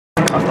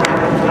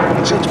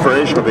It's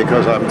inspirational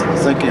because I'm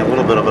thinking a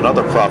little bit of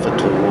another prophet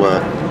who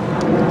I'll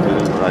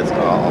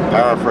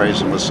paraphrase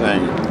him as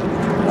saying,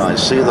 I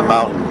see the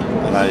mountain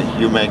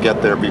and you may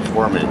get there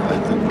before me.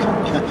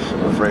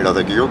 I'm afraid I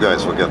think you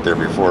guys will get there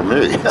before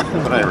me.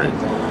 But anyway,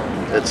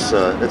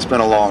 it's been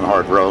a long,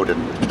 hard road,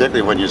 and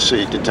particularly when you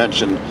see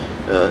detention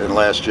in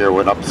last year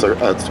went up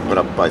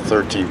by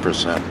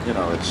 13%. You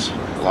know, it's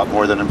a lot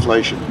more than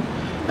inflation.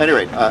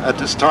 Anyway, at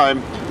this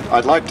time,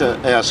 I'd like to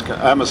ask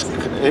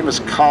Amos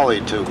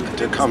Caley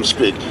to come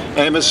speak.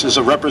 Amos is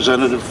a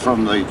representative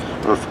from the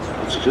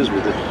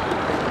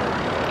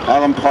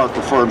Highland Park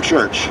Reformed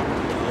Church.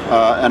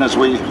 And as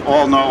we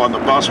all know on the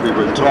bus, we've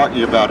been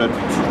talking about it,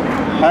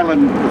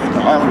 Highland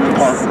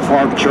Park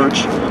Reformed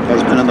Church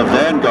has been in the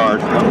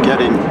vanguard of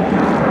getting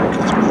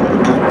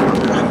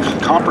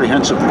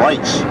comprehensive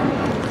rights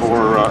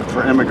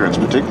for immigrants,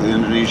 particularly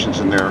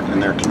Indonesians in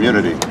their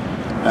community.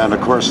 And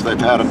of course, they've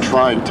had a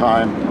trying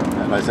time,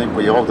 and I think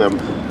we owe them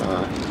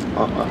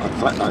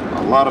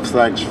a lot of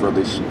thanks for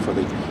the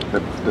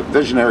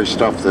visionary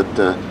stuff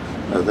that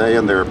they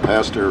and their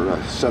pastor,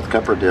 Seth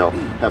Kepperdale,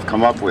 have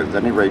come up with.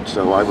 At any rate,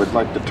 so I would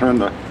like to turn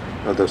the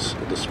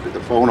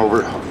phone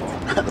over,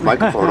 the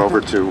microphone over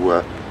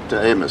to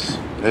Amos.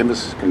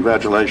 Amos,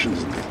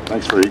 congratulations.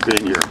 Thanks for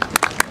being here.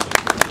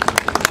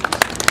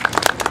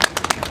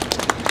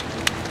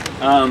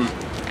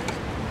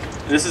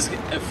 This is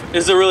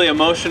a really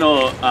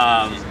emotional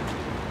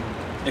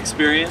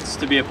experience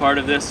to be a part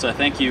of this. So I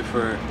thank you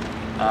for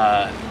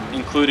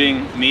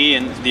including me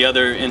and the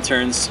other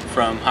interns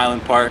from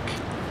Highland Park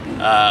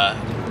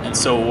and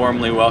so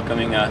warmly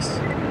welcoming us.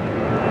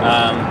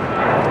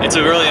 It's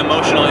a really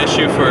emotional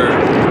issue for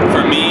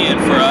me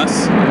and for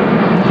us.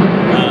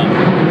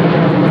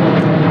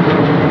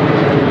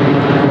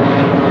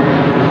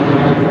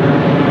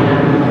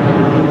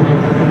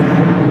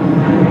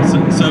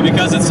 So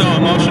because it's so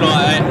emotional,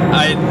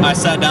 I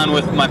sat down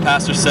with my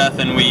pastor Seth,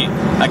 and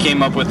I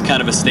came up with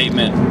kind of a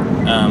statement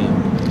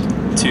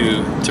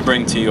to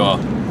bring to you all.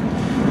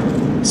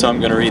 So I'm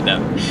going to read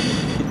that.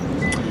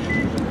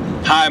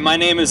 Hi, my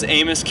name is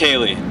Amos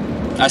Caley.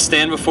 I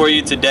stand before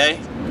you today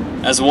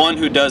as one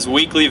who does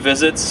weekly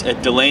visits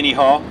at Delaney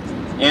Hall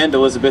and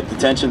Elizabeth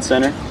Detention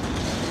Center.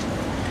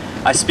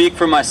 I speak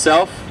for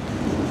myself,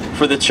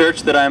 for the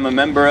church that I am a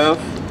member of,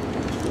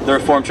 the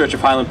Reformed Church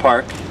of Highland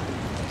Park,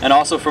 and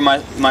also for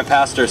my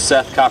pastor,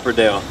 Seth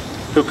Kepperdale,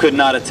 who could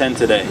not attend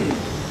today,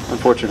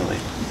 unfortunately.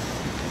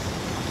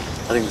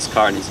 I think this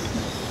card needs to be.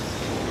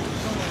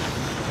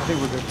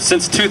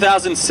 Since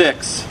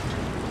 2006,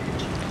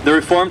 the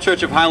Reformed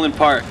Church of Highland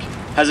Park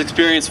has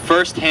experienced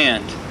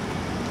firsthand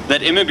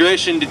that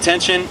immigration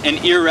detention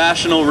and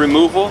irrational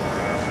removal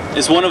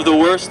is one of the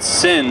worst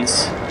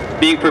sins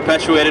being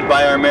perpetuated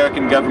by our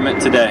American government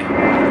today.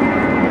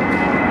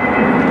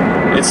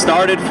 It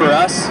started for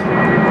us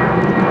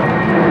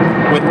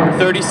with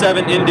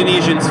 37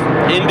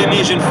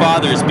 Indonesian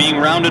fathers being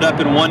rounded up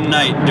in one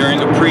night during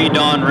a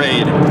pre-dawn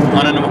raid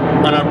on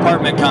an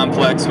apartment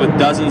complex with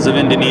dozens of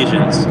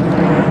Indonesians.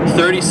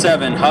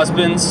 37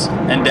 husbands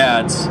and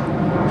dads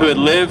who had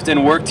lived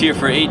and worked here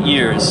for 8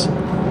 years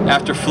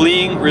after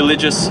fleeing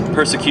religious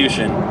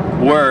persecution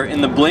were,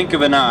 in the blink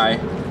of an eye,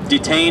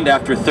 detained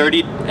after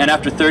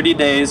 30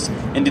 days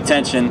in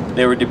detention,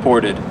 they were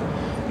deported.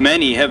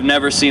 Many have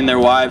never seen their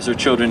wives or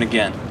children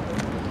again.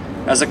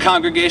 As a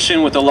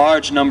congregation with a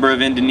large number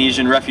of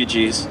Indonesian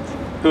refugees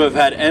who have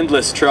had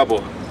endless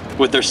trouble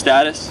with their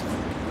status,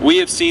 we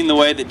have seen the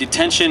way that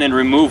detention and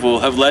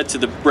removal have led to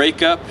the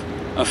breakup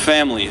of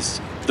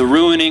families, the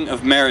ruining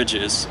of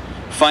marriages,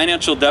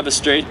 financial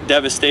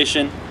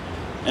devastation,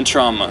 and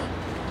trauma.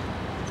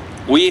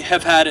 We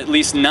have had at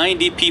least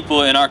 90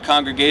 people in our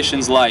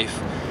congregation's life,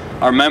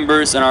 our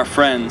members and our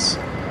friends,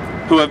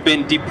 who have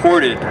been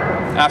deported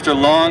after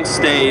long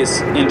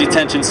stays in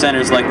detention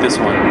centers like this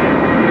one.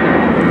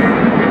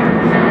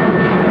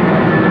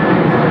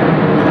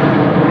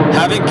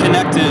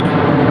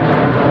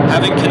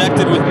 Having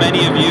connected with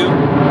many of you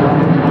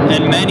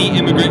and many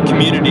immigrant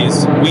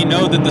communities, we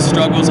know that the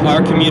struggles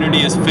our community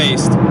has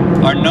faced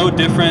are no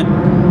different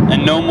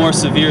and no more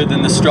severe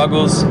than the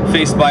struggles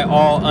faced by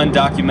all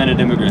undocumented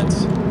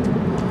immigrants.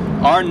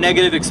 Our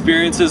negative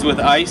experiences with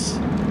ICE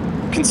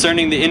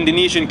concerning the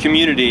Indonesian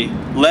community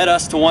led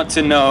us to want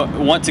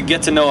to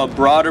get to know a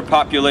broader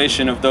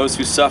population of those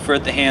who suffer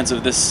at the hands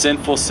of this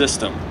sinful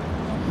system.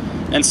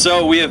 And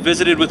so we have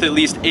visited with at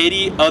least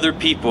 80 other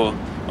people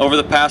over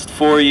the past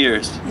 4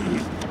 years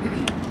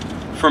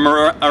from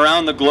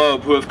around the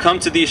globe who have come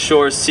to these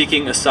shores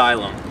seeking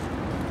asylum,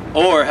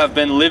 or have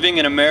been living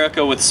in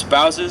America with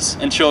spouses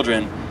and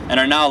children and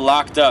are now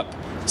locked up,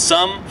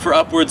 some for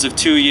upwards of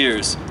 2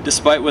 years,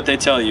 despite what they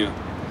tell you.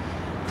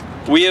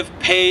 We have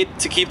paid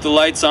to keep the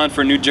lights on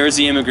for New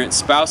Jersey immigrant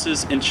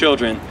spouses and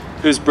children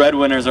whose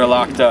breadwinners are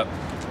locked up.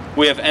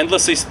 We have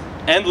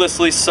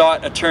endlessly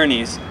sought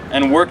attorneys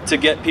and worked to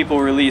get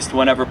people released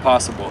whenever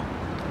possible.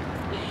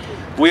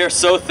 We are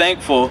so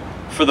thankful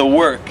for the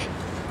work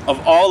of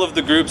all of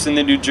the groups in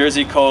the New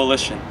Jersey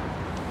Coalition,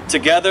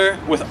 Together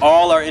with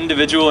all our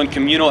individual and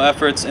communal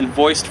efforts and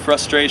voiced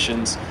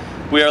frustrations,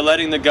 we are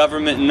letting the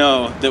government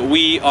know that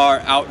we are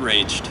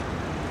outraged.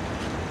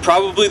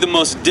 Probably the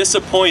most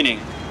disappointing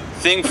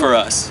thing for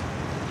us.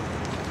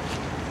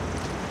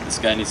 This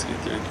guy needs to get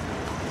through.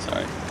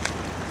 Sorry.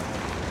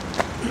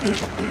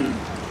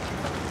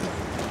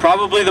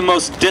 Probably the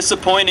most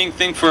disappointing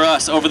thing for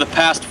us over the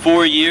past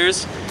 4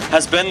 years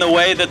has been the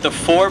way that the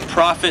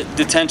for-profit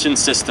detention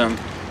system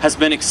has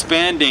been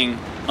expanding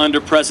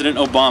under President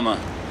Obama,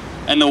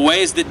 and the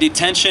ways that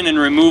detention and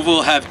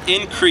removal have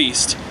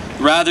increased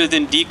rather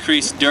than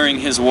decreased during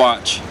his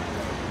watch.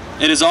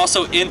 It is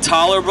also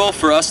intolerable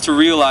for us to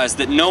realize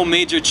that no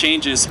major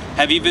changes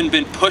have even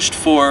been pushed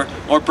for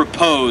or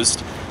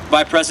proposed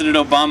by President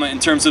Obama in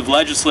terms of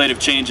legislative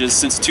changes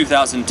since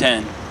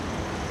 2010.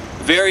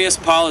 Various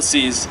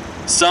policies,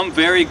 some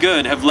very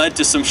good, have led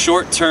to some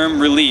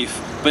short-term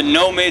relief, but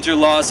no major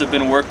laws have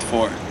been worked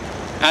for.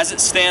 As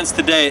it stands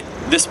today,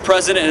 this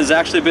president has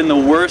actually been the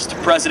worst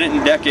president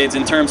in decades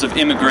in terms of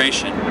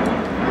immigration.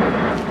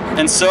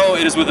 And so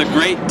it is with a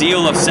great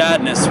deal of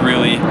sadness,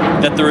 really,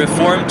 that the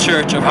Reformed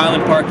Church of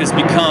Highland Park has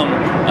become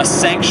a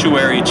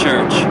sanctuary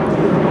church.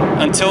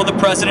 Until the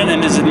president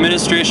and his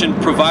administration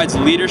provides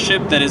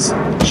leadership that is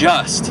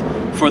just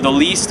for the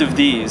least of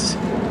these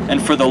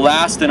and for the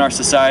last in our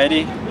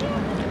society,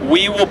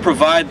 we will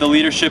provide the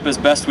leadership as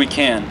best we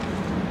can.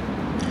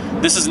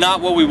 This is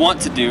not what we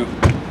want to do.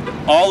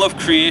 All of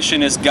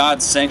creation is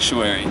God's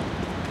sanctuary.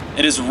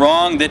 It is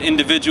wrong that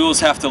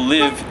individuals have to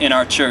live in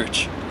our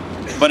church.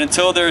 But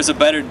until there is a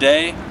better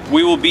day,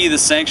 we will be the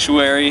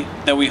sanctuary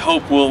that we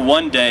hope will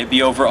one day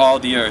be over all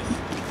the earth.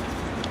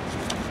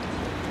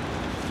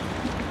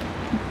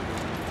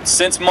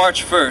 Since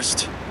March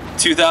 1st,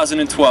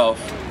 2012,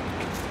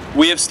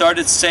 we have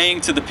started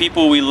saying to the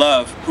people we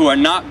love who are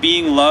not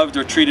being loved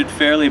or treated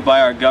fairly by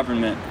our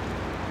government,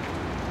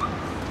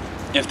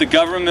 if the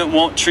government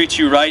won't treat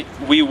you right,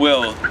 we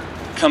will.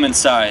 Come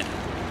inside.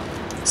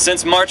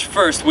 Since March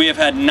 1st, we have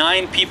had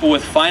 9 people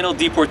with final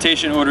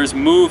deportation orders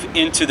move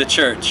into the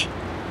church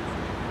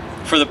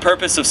for the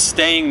purpose of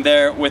staying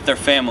there with their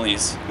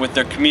families, with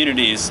their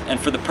communities, and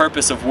for the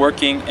purpose of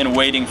working and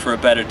waiting for a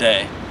better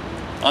day.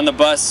 On the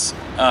bus,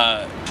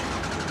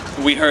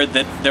 we heard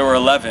that there were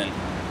 11.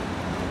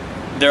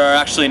 There are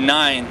actually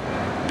 9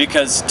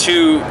 because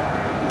 2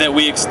 that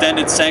we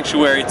extended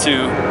sanctuary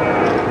to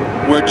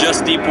were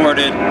just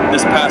deported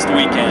this past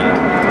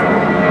weekend.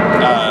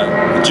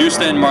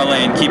 Justa and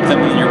Marlene, keep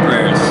them in your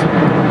prayers.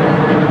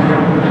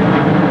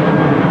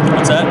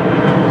 What's that?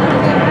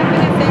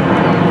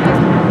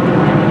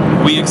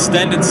 We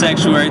extended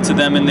sanctuary to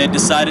them, and they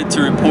decided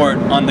to report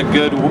on the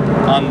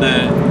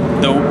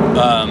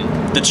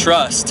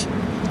trust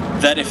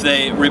that if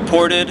they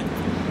reported,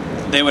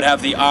 they would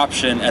have the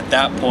option at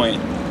that point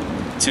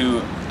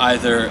to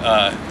either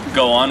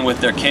go on with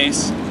their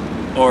case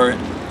or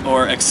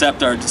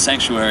accept our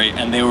sanctuary,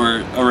 and they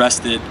were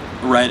arrested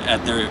right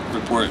at their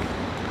report.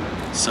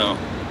 So,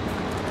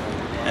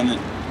 in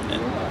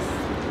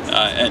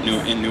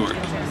Newark.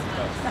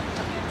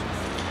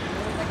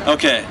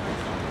 Okay,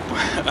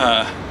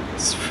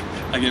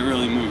 I get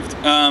really moved.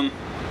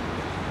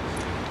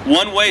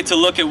 One way to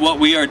look at what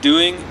we are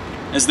doing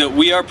is that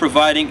we are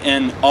providing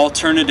an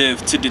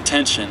alternative to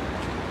detention.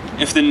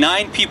 If the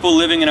 9 people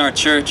living in our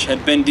church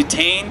had been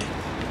detained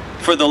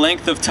for the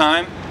length of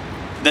time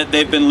that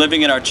they've been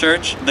living in our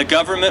church, the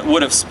government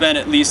would have spent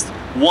at least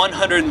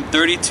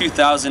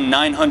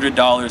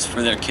 $132,900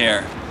 for their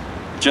care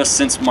just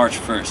since March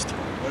 1st.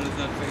 What is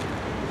that figure?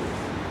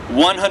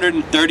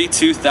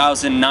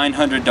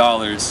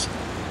 $132,900.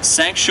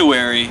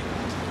 Sanctuary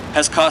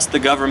has cost the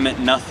government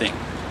nothing.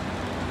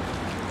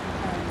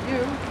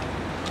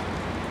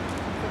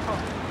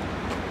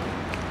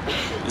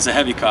 It's a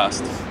heavy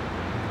cost.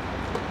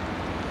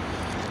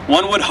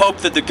 One would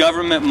hope that the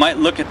government might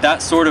look at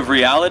that sort of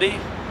reality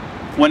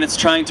when it's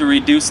trying to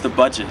reduce the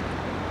budget.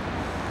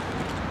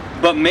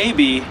 But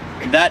maybe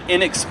that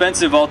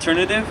inexpensive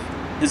alternative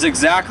is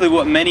exactly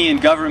what many in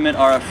government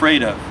are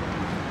afraid of.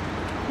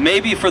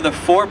 Maybe for the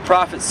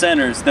for-profit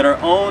centers that are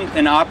owned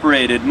and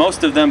operated,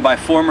 most of them by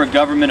former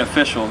government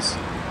officials,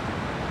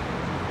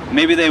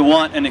 maybe they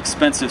want an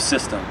expensive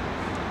system.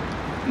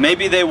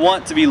 Maybe they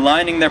want to be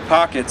lining their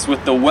pockets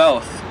with the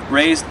wealth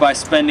raised by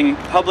spending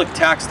public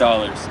tax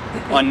dollars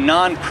on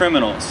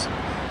non-criminals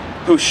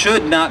who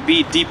should not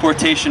be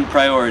deportation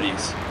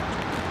priorities.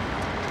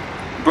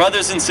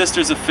 Brothers and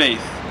sisters of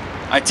faith,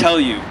 I tell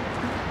you,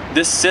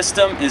 this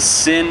system is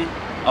sin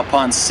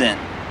upon sin.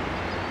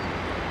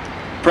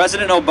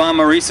 President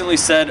Obama recently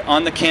said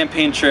on the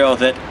campaign trail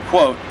that,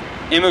 quote,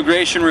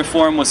 immigration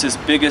reform was his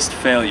biggest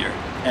failure,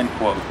 end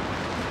quote.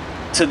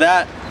 To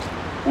that,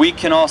 we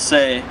can all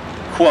say,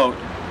 quote,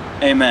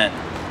 amen.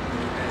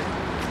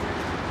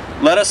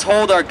 Let us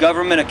hold our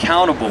government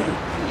accountable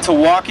to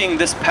walking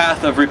this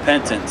path of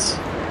repentance.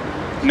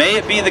 May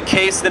it be the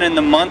case that in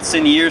the months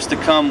and years to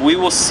come, we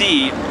will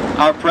see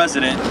our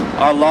president,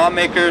 our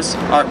lawmakers,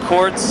 our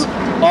courts,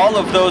 all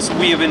of those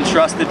we have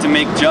entrusted to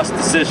make just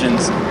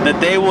decisions, that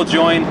they will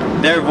join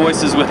their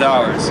voices with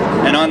ours.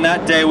 And on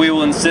that day, we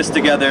will insist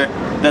together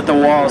that the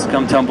walls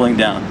come tumbling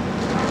down.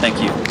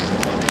 Thank you.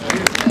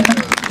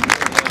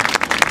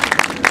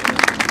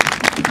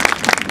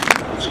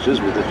 Excuse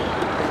me, the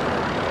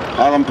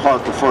Highland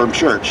Park Reformed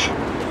Church.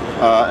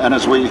 And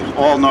as we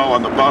all know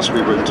on the bus,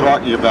 we've been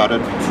talking about it,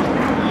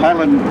 the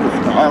Highland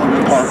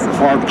Park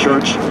Reformed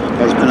Church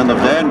has been in the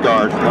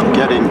vanguard of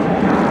getting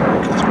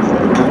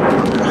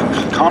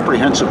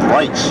comprehensive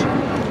rights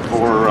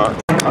for,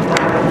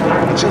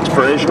 it's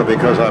inspirational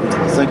because I'm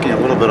thinking a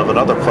little bit of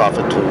another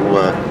prophet who,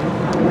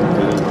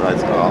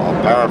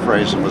 I'll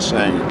paraphrase him, was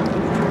saying,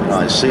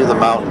 I see the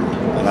mountain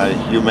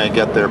and you may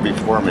get there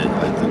before me.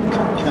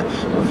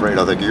 I'm afraid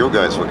I think you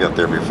guys will get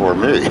there before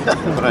me.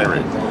 But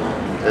anyway,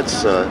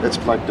 it's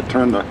like to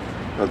turn the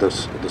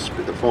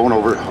phone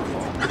over,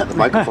 the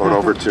microphone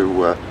over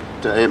to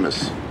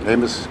Amos.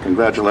 Amos,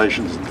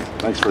 congratulations.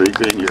 Thanks for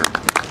being here.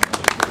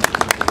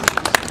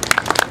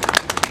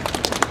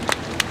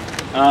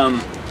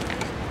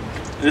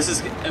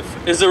 This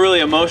is a really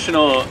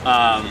emotional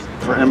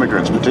for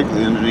immigrants,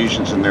 particularly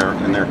Indonesians in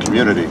their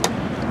community,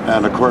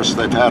 and of course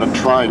they've had a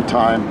trying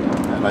time,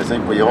 and I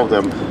think we owe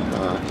them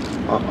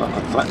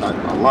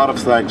a lot of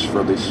thanks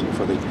for the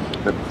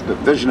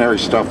visionary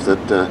stuff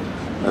that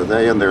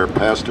they and their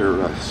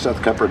pastor Seth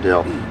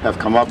Kepperdale have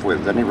come up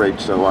with. At any rate,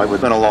 so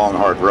it's been a long,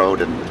 hard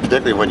road, and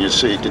particularly when you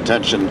see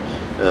detention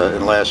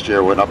in last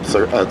year went up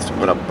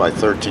by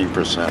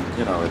 13%.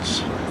 You know,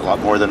 it's a lot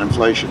more than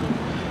inflation.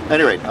 At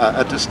any rate,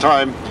 at this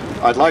time,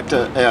 I'd like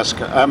to ask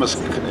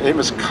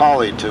Amos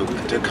Caley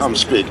to come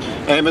speak.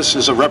 Amos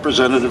is a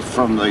representative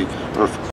from the